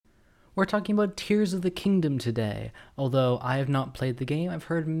We're talking about Tears of the Kingdom today. Although I have not played the game, I've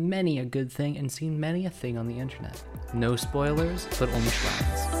heard many a good thing and seen many a thing on the internet. No spoilers, but only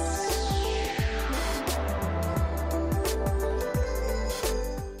shrines.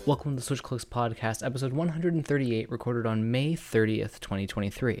 Welcome to the Switch Clicks Podcast, episode 138, recorded on May 30th,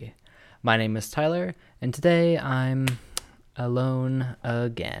 2023. My name is Tyler, and today I'm alone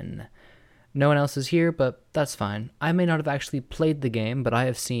again. No one else is here, but that's fine. I may not have actually played the game, but I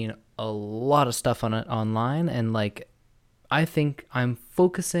have seen a lot of stuff on it online, and I think I'm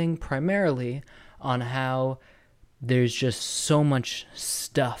focusing primarily on how there's just so much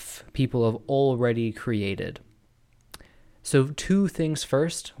stuff people have already created. So two things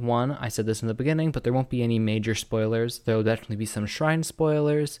first. One, I said this in the beginning, but there won't be any major spoilers. There will definitely be some shrine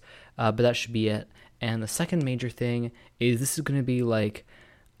spoilers, but that should be it. And the second major thing is this is going to be like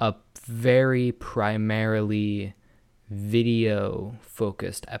a very primarily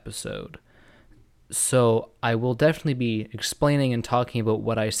video-focused episode. So I will definitely be explaining and talking about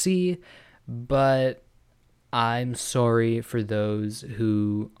what I see, but I'm sorry for those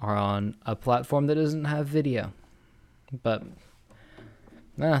who are on a platform that doesn't have video. But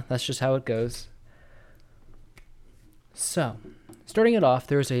that's just how it goes. So, starting it off,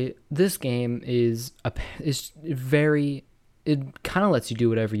 this game is very, it kind of lets you do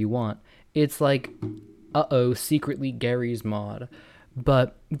whatever you want. It's like, secretly Gary's mod.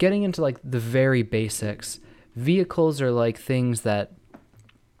 But getting into the very basics, vehicles are like things that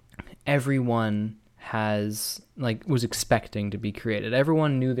everyone was expecting to be created.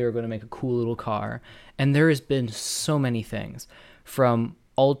 Everyone knew they were going to make a cool little car, and there has been so many things, from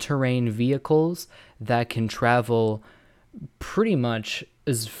all-terrain vehicles that can travel pretty much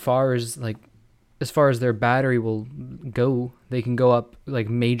as far as their battery will go. They can go up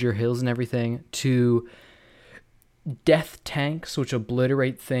major hills and everything, to death tanks which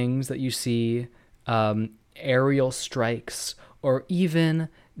obliterate things that you see, aerial strikes, or even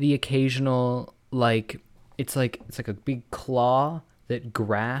the occasional it's like a big claw that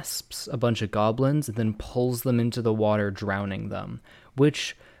grasps a bunch of goblins and then pulls them into the water, drowning them,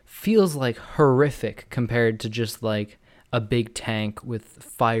 which feels horrific compared to just a big tank with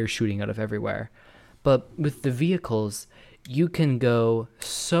fire shooting out of everywhere. But with the vehicles, you can go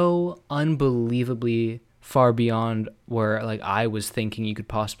so unbelievably far beyond where I was thinking you could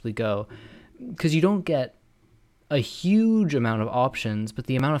possibly go, because you don't get a huge amount of options, but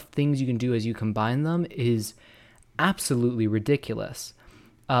the amount of things you can do as you combine them is absolutely ridiculous.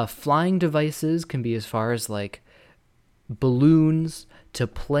 Flying devices can be as far as balloons to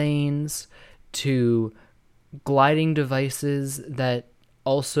planes to gliding devices that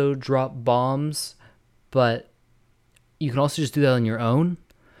also drop bombs, but you can also just do that on your own.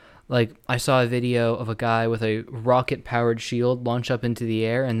 I saw a video of a guy with a rocket-powered shield launch up into the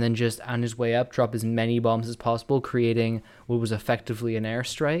air and then just on his way up drop as many bombs as possible, creating what was effectively an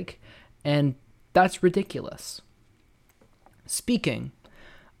airstrike. And that's ridiculous. Speaking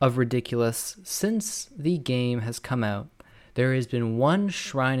of ridiculous, since the game has come out, there has been one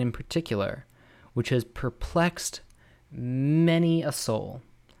shrine in particular which has perplexed many a soul.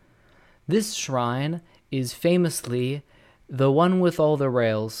 This shrine is famously the one with all the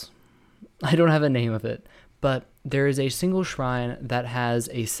rails. I don't have a name of it, but there is a single shrine that has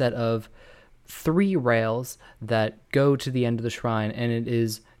a set of 3 rails that go to the end of the shrine, and it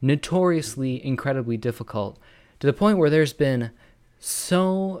is notoriously incredibly difficult, to the point where there's been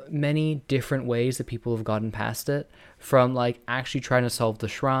so many different ways that people have gotten past it, from actually trying to solve the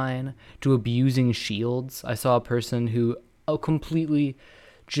shrine to abusing shields. I saw a person who completely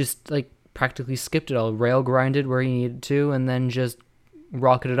just practically skipped it all, rail grinded where he needed to, and then just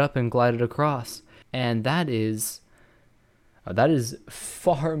rocketed up and glided across. And that is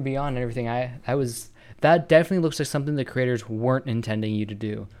far beyond everything that definitely looks like something the creators weren't intending you to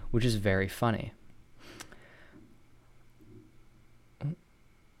do, which is very funny.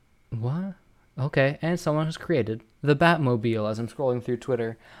 What? Okay, and someone has created the Batmobile as I'm scrolling through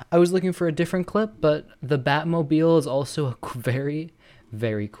Twitter. I was looking for a different clip, but the Batmobile is also a very,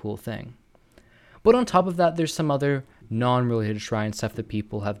 very cool thing. But on top of that, there's some other non-related shrine stuff that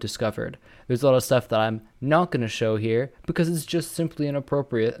people have discovered. There's a lot of stuff that I'm not going to show here because it's just simply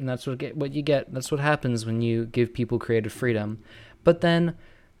inappropriate, and that's what you get. That's what happens when you give people creative freedom. But then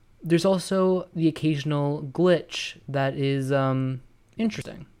there's also the occasional glitch that is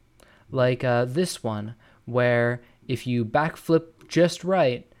interesting. This one, where if you backflip just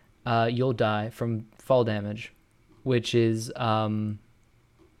right, you'll die from fall damage, which is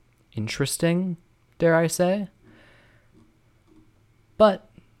interesting, dare I say.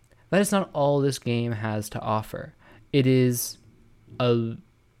 But that is not all this game has to offer. It is a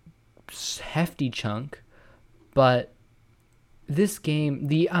hefty chunk, but this game,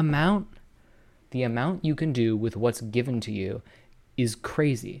 the amount you can do with what's given to you is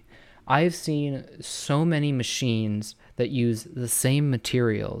crazy. I've seen so many machines that use the same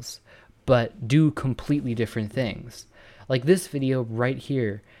materials but do completely different things. Like this video right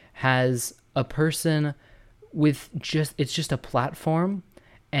here has a person with it's just a platform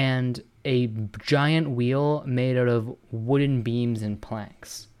and a giant wheel made out of wooden beams and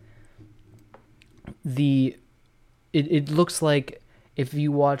planks. It looks like if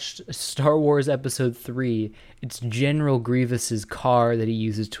you watched Star Wars Episode 3, it's General Grievous's car that he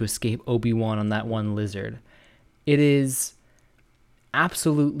uses to escape Obi-Wan on that one lizard. It is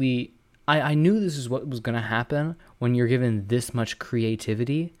absolutely... I knew this is what was going to happen when you're given this much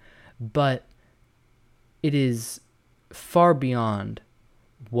creativity, but it is far beyond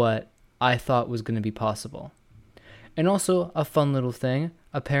what I thought was going to be possible. And also, a fun little thing,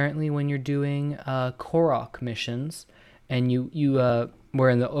 apparently when you're doing Korok missions, and you where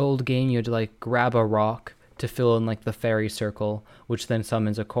in the old game you had to like grab a rock to fill in like the fairy circle, which then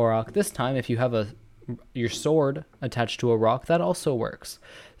summons a Korok. This time, if you have your sword attached to a rock, that also works.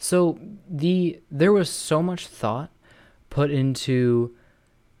 So there was so much thought put into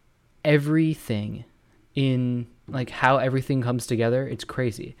everything, in like how everything comes together. It's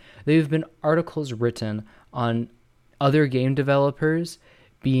crazy. There have been articles written on other game developers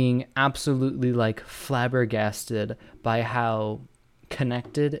being absolutely like flabbergasted by how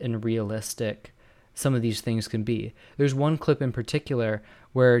connected and realistic some of these things can be. There's one clip in particular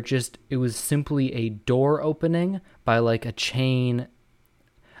where it was simply a door opening by like a chain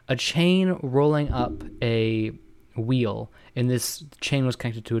rolling up a wheel, and this chain was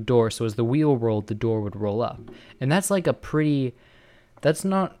connected to a door, so as the wheel rolled, the door would roll up. And that's like that's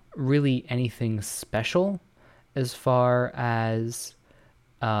not really anything special as far as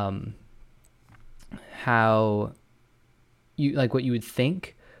how you like what you would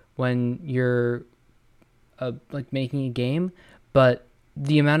think when you're like making a game, but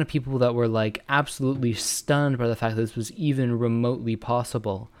the amount of people that were like absolutely stunned by the fact that this was even remotely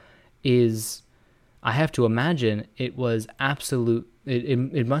possible is, I have to imagine it was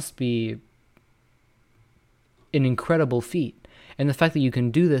it must be an incredible feat. And the fact that you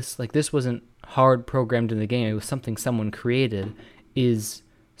can do this, like this wasn't hard programmed in the game, it was something someone created, is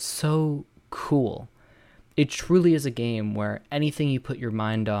so cool. It truly is a game where anything you put your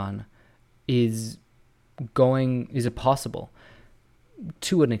mind on is possible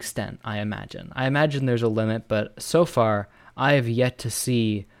to an extent. I imagine there's a limit, but so far I have yet to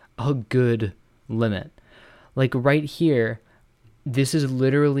see a good limit. Like right here, this is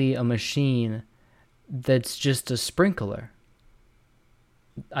literally a machine that's just a sprinkler.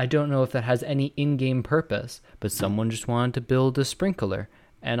 I don't know if that has any in-game purpose, but someone just wanted to build a sprinkler.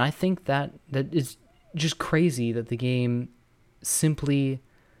 And I think that is just crazy that the game simply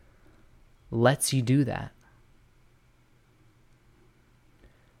lets you do that.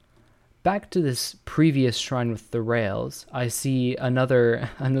 Back to this previous shrine with the rails, I see another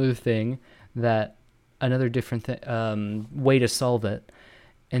thing, that another different way to solve it.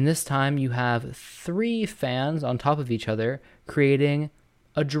 And this time you have 3 fans on top of each other creating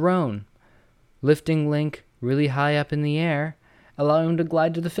a drone, lifting Link really high up in the air, allowing him to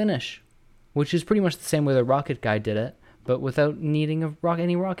glide to the finish, which is pretty much the same way the rocket guy did it, but without needing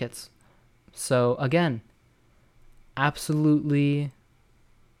any rockets. So again, absolutely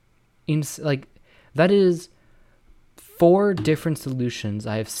that is 4 different solutions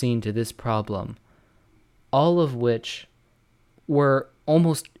I have seen to this problem, all of which were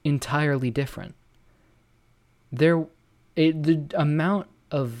almost entirely different. The amount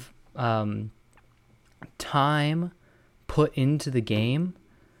of time put into the game,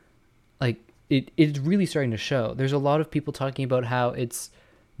 like it's really starting to show. There's a lot of people talking about how it's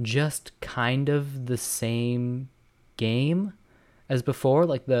just kind of the same game as before,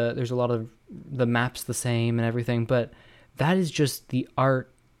 like there's a lot of the maps the same and everything, but that is just the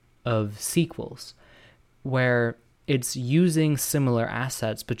art of sequels, where it's using similar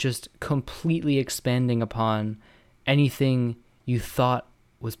assets but just completely expanding upon anything you thought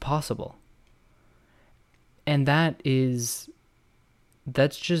was possible. And that's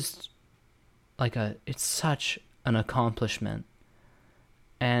just like it's such an accomplishment.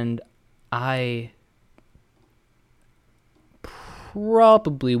 And I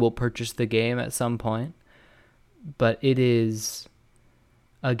probably will purchase the game at some point, but it is,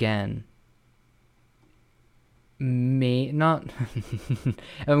 again, not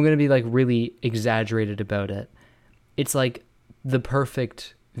I'm gonna be like really exaggerated about it. It's like the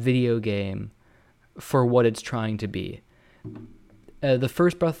perfect video game for what it's trying to be. The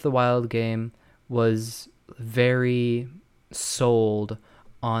first Breath of the Wild game was very sold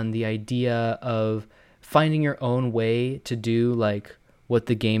on the idea of finding your own way to do like what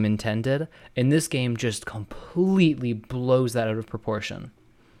the game intended, and this game just completely blows that out of proportion.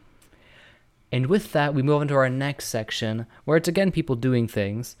 And with that, we move into our next section, where it's again people doing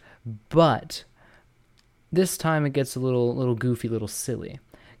things, but this time it gets a little goofy, a little silly.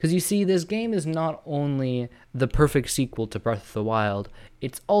 Because you see, this game is not only the perfect sequel to Breath of the Wild,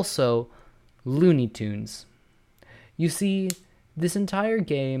 it's also Looney Tunes. You see, this entire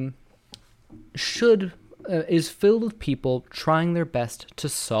game is filled with people trying their best to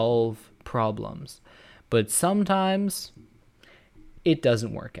solve problems, but sometimes it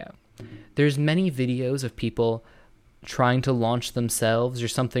doesn't work out. There's many videos of people trying to launch themselves or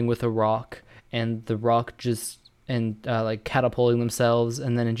something with a rock, and the rock just like catapulting themselves,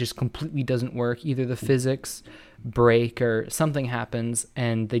 and then it just completely doesn't work. Either the physics break or something happens,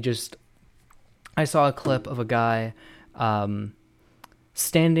 and they just... I saw a clip of a guy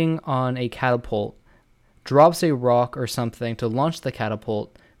standing on a catapult, drops a rock or something to launch the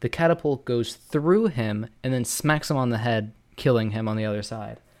catapult goes through him and then smacks him on the head, killing him on the other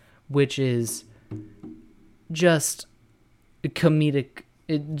side, which is just comedic.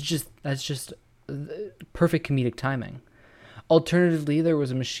 That's just perfect comedic timing. Alternatively, there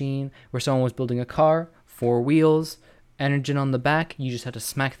was a machine where someone was building a car, 4 wheels, engine on the back. You just have to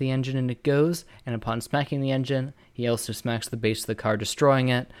smack the engine and it goes, and upon smacking the engine, he also smacks the base of the car, destroying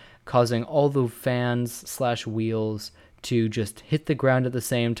it, causing all the fans/wheels to just hit the ground at the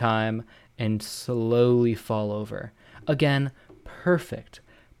same time and slowly fall over. Again, perfect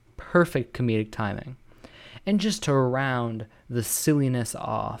comedic timing. And just to round the silliness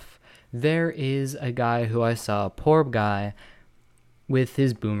off, there is a guy who I saw, a poor guy, with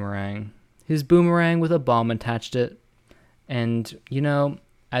his boomerang with a bomb attached to it. And,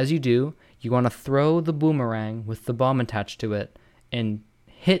 as you do, you want to throw the boomerang with the bomb attached to it and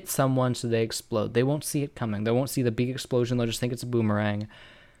hit someone so they explode. They won't see it coming. They won't see the big explosion. They'll just think it's a boomerang.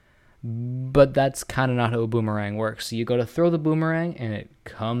 But that's kind of not how a boomerang works. So you go to throw the boomerang, and it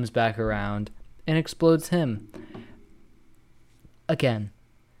comes back around and explodes him. Again,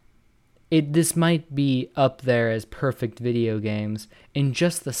 this might be up there as perfect video games in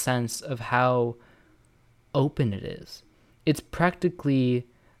just the sense of how open it is. It's practically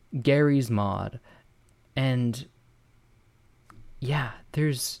Gary's Mod. And yeah,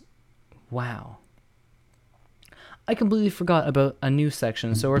 wow. I completely forgot about a new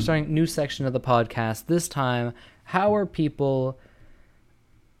section. So we're starting a new section of the podcast. This time, how are people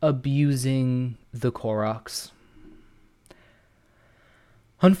abusing the Koroks?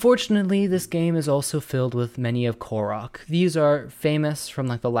 Unfortunately, this game is also filled with many of Korok. These are famous from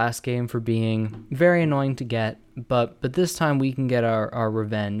like the last game for being very annoying to get, but this time we can get our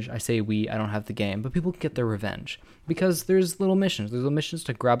revenge. I say we, I don't have the game, but people can get their revenge. Because there's little missions. There's little missions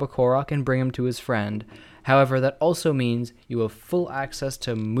to grab a Korok and bring him to his friend. However, that also means you have full access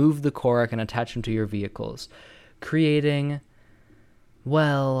to move the Korok and attach him to your vehicles, creating,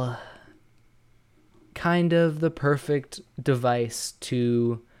 well, kind of the perfect device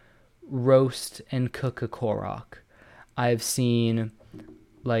to roast and cook a Korok. I've seen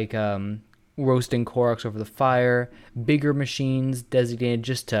like roasting Koroks over the fire, bigger machines designated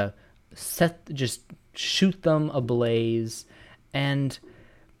just to shoot them ablaze, and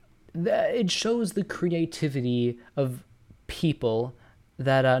it shows the creativity of people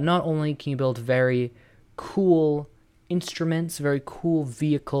that not only can you build very cool instruments, very cool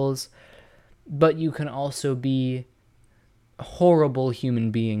vehicles, but you can also be horrible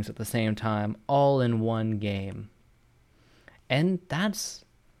human beings at the same time, all in one game. And that's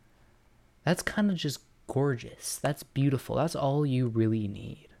kind of just gorgeous. That's beautiful. That's all you really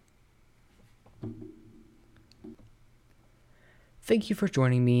need. Thank you for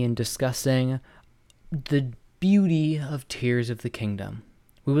joining me in discussing the beauty of Tears of the Kingdom.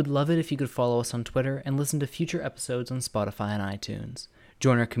 We would love it if you could follow us on Twitter and listen to future episodes on Spotify and iTunes.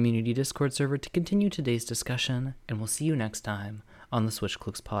 Join our community Discord server to continue today's discussion, and we'll see you next time on the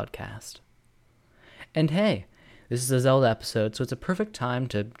Switchclicks podcast. And hey, this is a Zelda episode, so it's a perfect time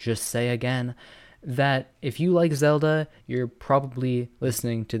to just say again that if you like Zelda, you're probably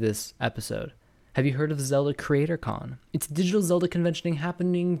listening to this episode. Have you heard of Zelda Creator Con? It's a digital Zelda convention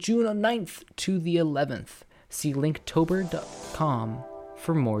happening June 9th to the 11th. See linktober.com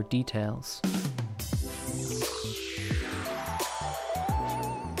for more details.